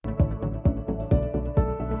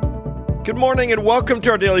Good morning and welcome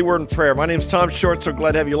to our Daily Word and Prayer. My name is Tom Short, so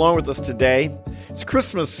glad to have you along with us today. It's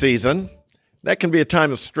Christmas season. That can be a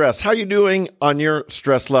time of stress. How are you doing on your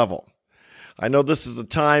stress level? I know this is a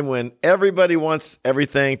time when everybody wants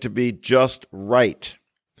everything to be just right.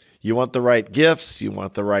 You want the right gifts, you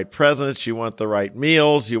want the right presents, you want the right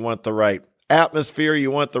meals, you want the right atmosphere, you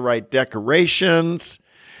want the right decorations,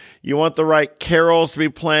 you want the right carols to be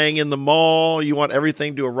playing in the mall, you want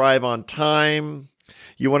everything to arrive on time.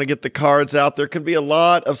 You want to get the cards out. There can be a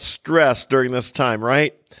lot of stress during this time,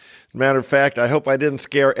 right? Matter of fact, I hope I didn't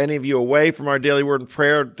scare any of you away from our daily word and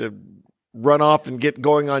prayer to run off and get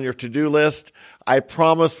going on your to-do list. I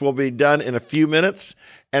promise we'll be done in a few minutes.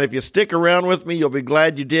 And if you stick around with me, you'll be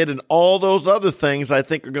glad you did. And all those other things I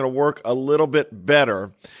think are going to work a little bit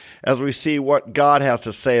better as we see what God has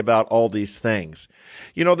to say about all these things.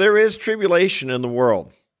 You know, there is tribulation in the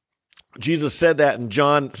world. Jesus said that in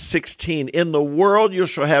John 16, in the world you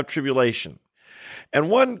shall have tribulation. And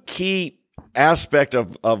one key aspect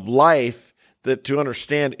of life that to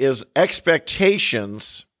understand is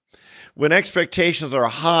expectations. When expectations are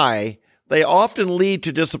high, they often lead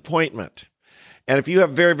to disappointment. And if you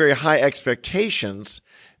have very, very high expectations,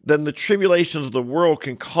 then the tribulations of the world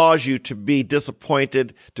can cause you to be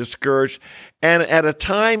disappointed, discouraged. And at a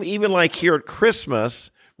time, even like here at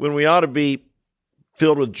Christmas, when we ought to be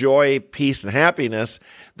filled with joy, peace, and happiness,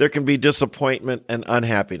 there can be disappointment and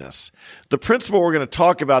unhappiness. The principle we're going to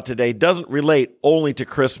talk about today doesn't relate only to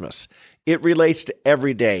Christmas. It relates to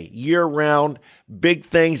every day, year-round, big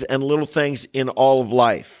things and little things in all of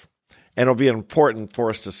life. And it'll be important for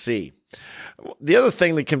us to see. The other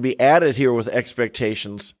thing that can be added here with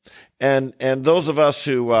expectations, and those of us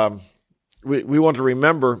who we want to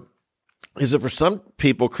remember, is that for some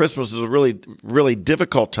people, Christmas is a really, really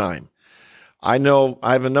difficult time. I know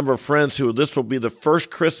I have a number of friends who this will be the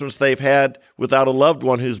first Christmas they've had without a loved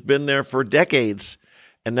one who's been there for decades,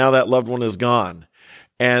 and now that loved one is gone.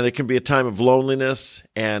 And it can be a time of loneliness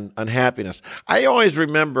and unhappiness. I always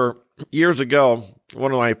remember years ago,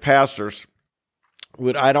 one of my pastors,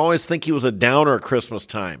 I'd always think he was a downer at Christmas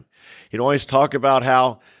time. He'd always talk about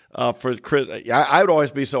how I would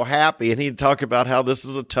always be so happy, and he'd talk about how this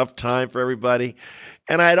is a tough time for everybody.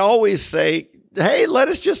 And I'd always say, hey, let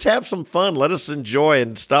us just have some fun. Let us enjoy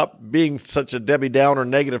and stop being such a Debbie Downer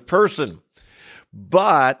negative person.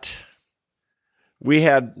 But we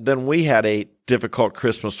had a difficult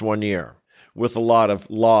Christmas one year with a lot of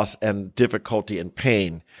loss and difficulty and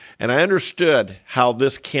pain. And I understood how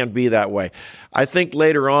this can be that way. I think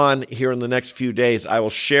later on here in the next few days, I will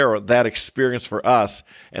share that experience for us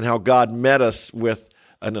and how God met us in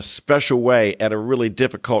a special way at a really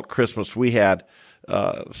difficult Christmas we had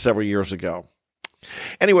several years ago.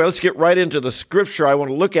 Anyway, let's get right into the scripture I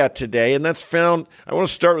want to look at today, and I want to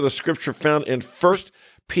start with a scripture found in 1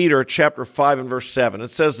 Peter chapter 5 and verse 7.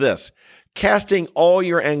 It says this, casting all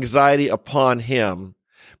your anxiety upon him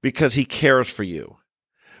because he cares for you.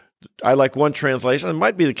 I like one translation. It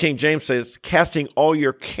might be the King James says, casting all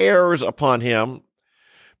your cares upon him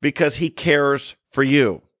because he cares for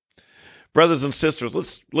you. Brothers and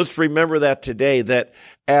sisters, let's remember that today, that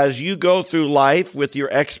as you go through life with your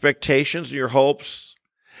expectations, your hopes,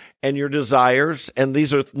 and your desires, and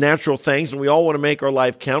these are natural things, and we all want to make our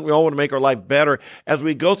life count. We all want to make our life better. As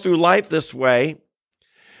we go through life this way,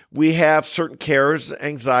 we have certain cares,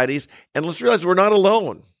 anxieties, and let's realize we're not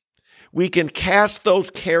alone. We can cast those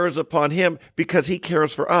cares upon him because he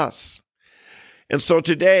cares for us. And so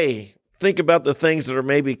today, think about the things that are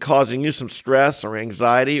maybe causing you some stress or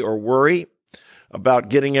anxiety or worry about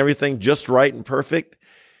getting everything just right and perfect.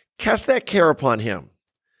 Cast that care upon him.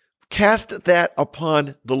 Cast that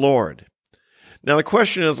upon the Lord. Now the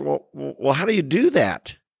question is, well, how do you do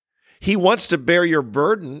that? He wants to bear your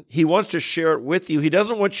burden. He wants to share it with you. He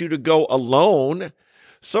doesn't want you to go alone.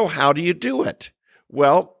 So how do you do it?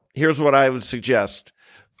 Well, here's what I would suggest.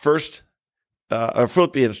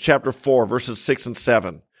 Philippians chapter 4, verses 6 and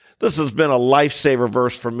 7. This has been a lifesaver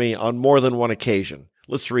verse for me on more than one occasion.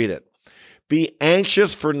 Let's read it. Be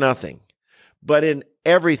anxious for nothing, but in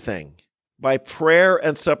everything, by prayer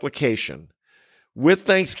and supplication, with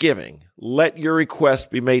thanksgiving, let your requests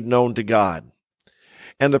be made known to God.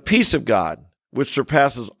 And the peace of God, which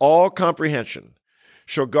surpasses all comprehension,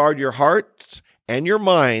 shall guard your hearts and your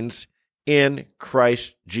minds in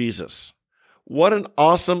Christ Jesus. What an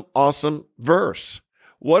awesome, awesome verse.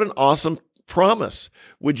 What an awesome promise.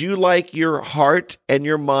 Would you like your heart and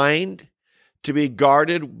your mind to be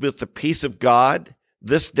guarded with the peace of God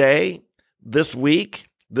this day, this week,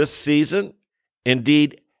 this season,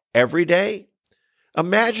 indeed every day?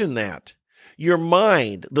 Imagine that. Your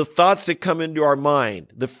mind, the thoughts that come into our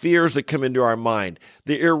mind, the fears that come into our mind,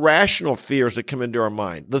 the irrational fears that come into our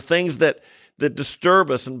mind, the things that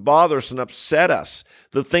disturb us and bother us and upset us,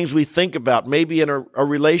 the things we think about, maybe in a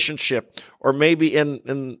relationship, or maybe in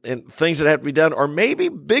things that have to be done, or maybe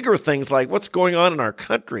bigger things like what's going on in our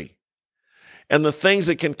country. And the things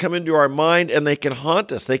that can come into our mind and they can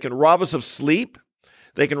haunt us. They can rob us of sleep.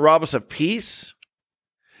 They can rob us of peace.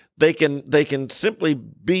 They can simply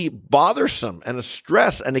be bothersome and a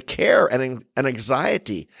stress and a care and an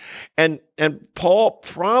anxiety. And Paul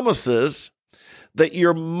promises that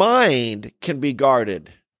your mind can be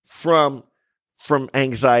guarded from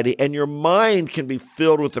anxiety, and your mind can be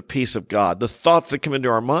filled with the peace of God, the thoughts that come into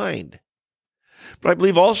our mind. But I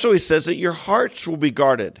believe also he says that your hearts will be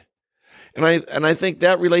guarded. And I think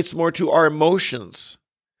that relates more to our emotions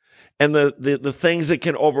and the things that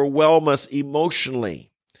can overwhelm us emotionally.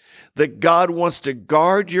 That God wants to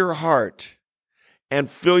guard your heart and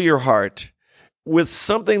fill your heart with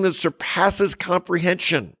something that surpasses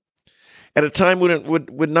comprehension. At a time when it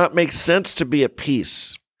would not make sense to be at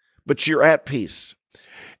peace, but you're at peace.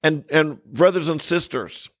 And brothers and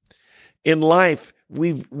sisters, in life,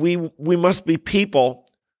 we must be people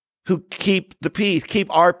who keep the peace, keep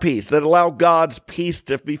our peace, that allow God's peace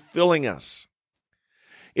to be filling us.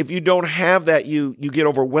 If you don't have that, you get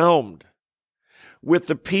overwhelmed. With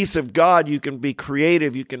the peace of God, you can be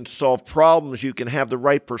creative, you can solve problems, you can have the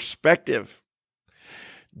right perspective.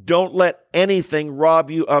 Don't let anything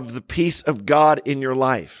rob you of the peace of God in your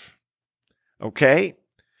life. Okay?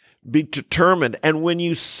 Be determined. And when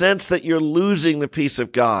you sense that you're losing the peace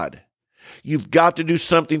of God, you've got to do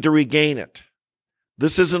something to regain it.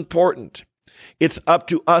 This is important. It's up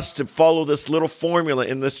to us to follow this little formula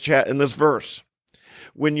in this verse.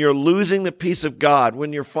 When you're losing the peace of God,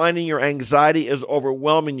 when you're finding your anxiety is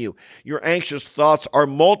overwhelming you, your anxious thoughts are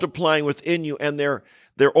multiplying within you, and they're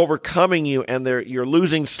overcoming you, and you're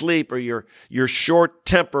losing sleep, or you're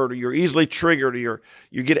short-tempered, or you're easily triggered, or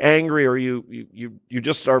you get angry, or you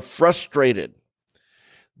just are frustrated.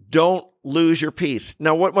 Don't lose your peace.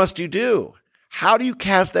 Now, what must you do? How do you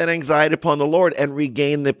cast that anxiety upon the Lord and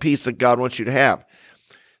regain the peace that God wants you to have?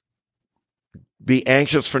 Be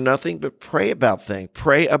anxious for nothing, but pray about things.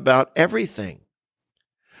 Pray about everything.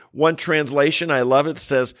 One translation, I love it,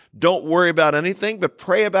 says, don't worry about anything, but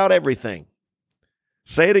pray about everything.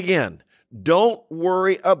 Say it again. Don't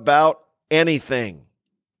worry about anything,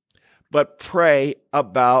 but pray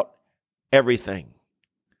about everything.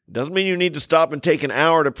 Doesn't mean you need to stop and take an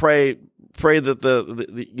hour to pray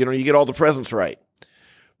that you get all the presents right.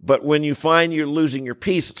 But when you find you're losing your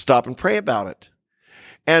peace, stop and pray about it.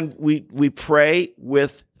 And we pray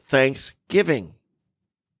with thanksgiving.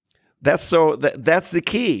 That's the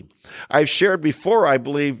key. I've shared before, I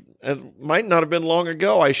believe, it might not have been long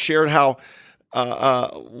ago, I shared how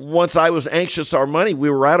once I was anxious our money,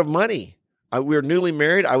 we were out of money. We were newly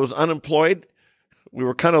married. I was unemployed. We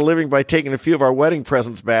were kind of living by taking a few of our wedding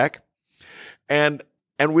presents back. And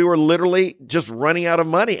we were literally just running out of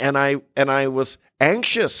money. And I was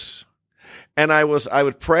anxious. And I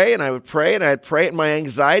would pray and I'd pray, and my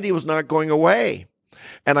anxiety was not going away.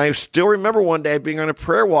 And I still remember one day being on a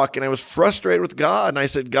prayer walk, and I was frustrated with God. And I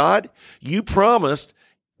said, God, you promised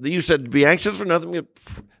that you said to be anxious for nothing,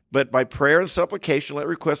 but by prayer and supplication, let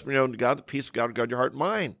requests be known to God. The peace of God will guard your heart and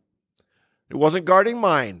mind. It wasn't guarding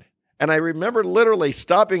mine. And I remember literally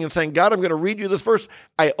stopping and saying, God, I'm going to read you this verse.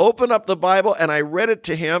 I opened up the Bible and I read it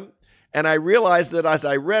to him. And I realized that as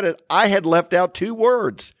I read it, I had left out two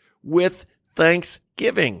words: with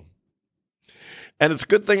thanksgiving. And it's a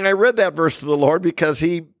good thing I read that verse to the Lord, because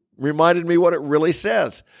he reminded me what it really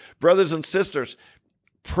says. Brothers and sisters,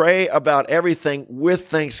 pray about everything with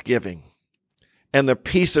thanksgiving, and the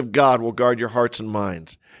peace of God will guard your hearts and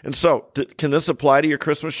minds. And so, can this apply to your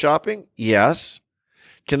Christmas shopping? Yes.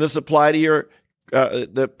 Can this apply to your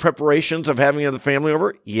the preparations of having the family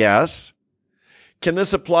over? Yes. Can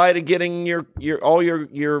this apply to getting all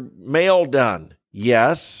your mail done?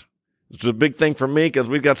 Yes. It's a big thing for me because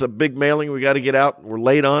we've got some big mailing we got to get out. We're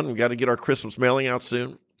late on. We got to get our Christmas mailing out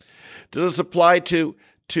soon. Does this apply to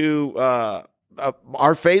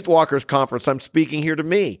our Faith Walkers conference? I'm speaking here to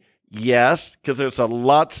me. Yes, because there's a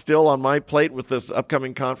lot still on my plate with this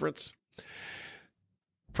upcoming conference.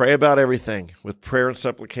 Pray about everything with prayer and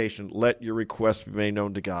supplication. Let your requests be made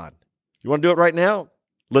known to God. You want to do it right now?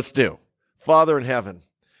 Let's do. Father in heaven,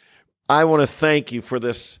 I want to thank you for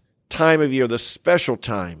this time of year, this special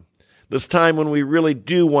time, this time when we really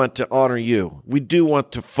do want to honor you. We do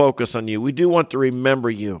want to focus on you. We do want to remember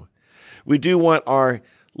you. We do want our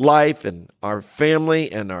life and our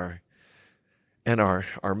family and our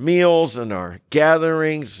our meals and our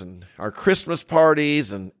gatherings and our Christmas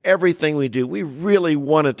parties and everything we do, we really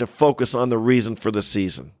wanted to focus on the reason for the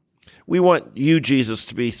season. We want you, Jesus,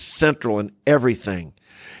 to be central in everything.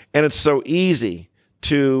 And it's so easy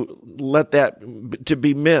to let that to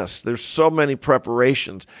be missed. There's so many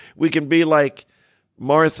preparations. We can be like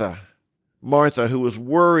Martha, who was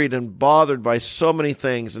worried and bothered by so many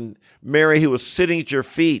things, and Mary, who was sitting at your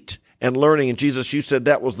feet and learning. And Jesus, you said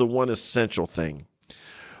that was the one essential thing.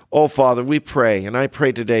 Oh, Father, we pray, and I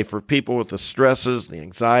pray today for people with the stresses, the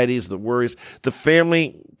anxieties, the worries, the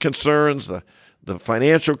family concerns, the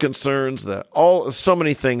financial concerns, so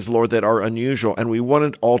many things, Lord, that are unusual, and we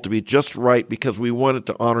want it all to be just right because we want it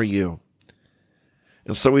to honor you.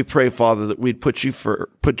 And so we pray, Father, that we'd put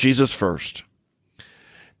Jesus first,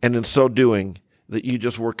 and in so doing, that you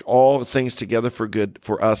just work all things together for good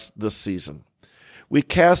for us this season. We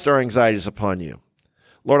cast our anxieties upon you.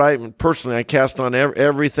 Lord, I cast on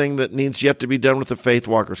everything that needs yet to be done with the Faith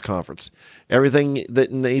Walkers Conference, everything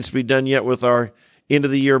that needs to be done yet with our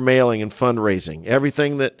end-of-the-year mailing and fundraising,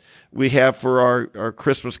 everything that we have for our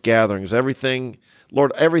Christmas gatherings, everything,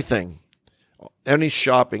 Lord, everything, any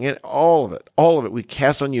shopping, and all of it, we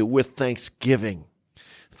cast on you with thanksgiving.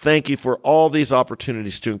 Thank you for all these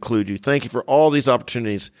opportunities to include you. Thank you for all these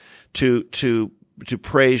opportunities to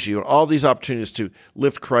praise you, and all these opportunities to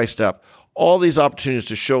lift Christ up, all these opportunities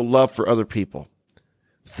to show love for other people.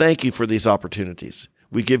 Thank you for these opportunities.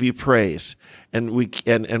 We give you praise, and we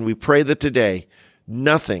pray that today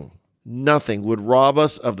nothing would rob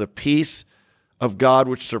us of the peace of God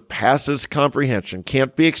which surpasses comprehension,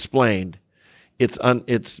 can't be explained. It's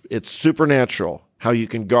supernatural how you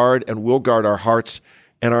can guard and will guard our hearts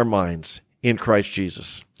and our minds in Christ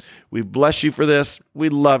Jesus. We bless you for this. We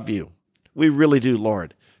love you. We really do,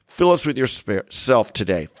 Lord. Fill us with your self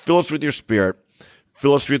today. Fill us with your Spirit.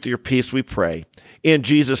 Fill us with your peace, we pray. In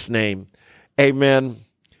Jesus' name, amen,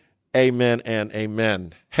 amen, and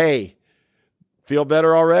amen. Hey, feel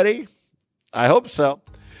better already? I hope so.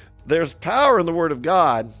 There's power in the Word of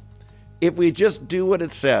God if we just do what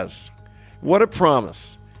it says. What a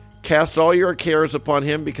promise. Cast all your cares upon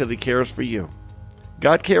him because he cares for you.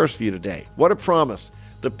 God cares for you today. What a promise.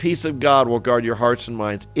 The peace of God will guard your hearts and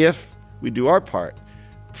minds if we do our part.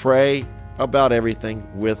 Pray about everything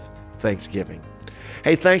with thanksgiving.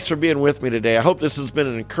 Hey, thanks for being with me today. I hope this has been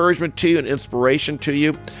an encouragement to you, an inspiration to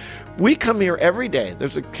you. We come here every day.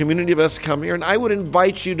 There's a community of us come here, and I would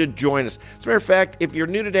invite you to join us. As a matter of fact, if you're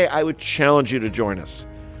new today, I would challenge you to join us.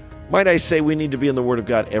 Might I say we need to be in the Word of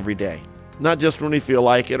God every day, not just when we feel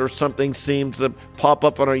like it or something seems to pop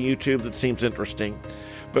up on our YouTube that seems interesting,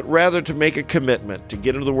 but rather to make a commitment to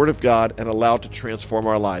get into the Word of God and allow it to transform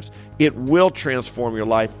our lives. It will transform your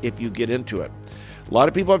life if you get into it. A lot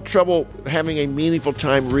of people have trouble having a meaningful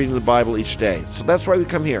time reading the Bible each day. So that's why we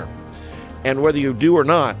come here. And whether you do or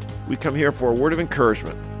not, we come here for a word of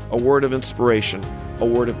encouragement, a word of inspiration, a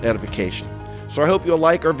word of edification. So I hope you'll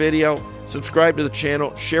like our video, subscribe to the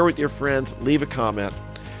channel, share with your friends, leave a comment,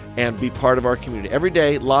 and be part of our community every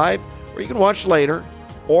day live, or you can watch later,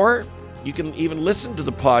 or you can even listen to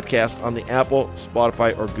the podcast on the Apple,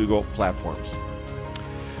 Spotify, or Google platforms.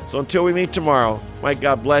 So until we meet tomorrow, might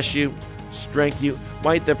God bless you, strengthen you.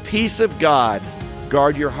 Might the peace of God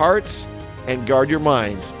guard your hearts and guard your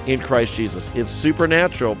minds in Christ Jesus. It's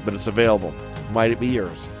supernatural, but it's available. Might it be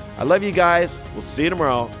yours. I love you guys. We'll see you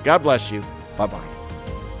tomorrow. God bless you. Bye-bye.